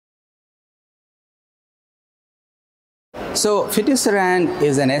So Fitusiran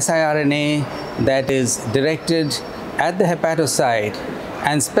is an siRNA that is directed at the hepatocyte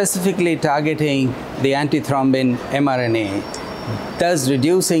and specifically targeting the antithrombin mRNA, thus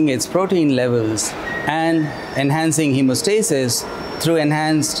reducing its protein levels and enhancing hemostasis through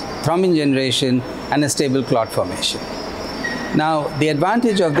enhanced thrombin generation and a stable clot formation. Now, the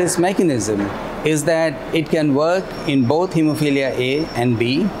advantage of this mechanism is that it can work in both hemophilia A and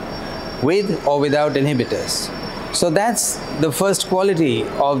B with or without inhibitors. So that's the first quality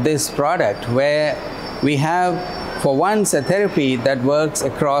of this product, where we have for once a therapy that works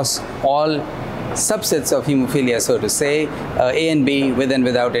across all subsets of hemophilia, so to say, A and B with and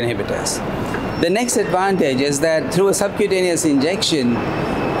without inhibitors. The next advantage is that through a subcutaneous injection,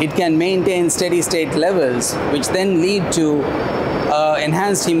 it can maintain steady state levels, which then lead to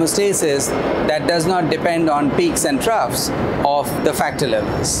enhanced hemostasis that does not depend on peaks and troughs of the factor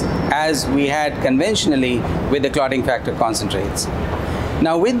levels, as we had conventionally with the clotting factor concentrates.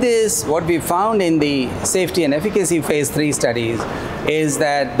 Now with this, what we found in the safety and efficacy phase 3 studies is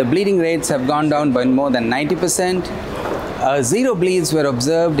that the bleeding rates have gone down by more than 90%. Zero bleeds were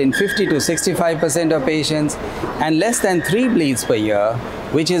observed in 50 to 65% of patients, and less than 3 bleeds per year,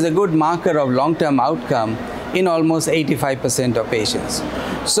 which is a good marker of long-term outcome, in almost 85% of patients.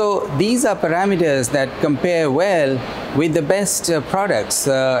 So these are parameters that compare well with the best products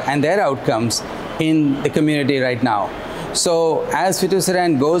and their outcomes in the community right now. So as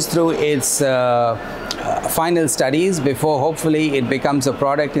Fitusiran goes through its final studies before hopefully it becomes a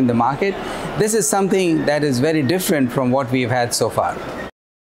product in the market, this is something that is very different from what we've had so far.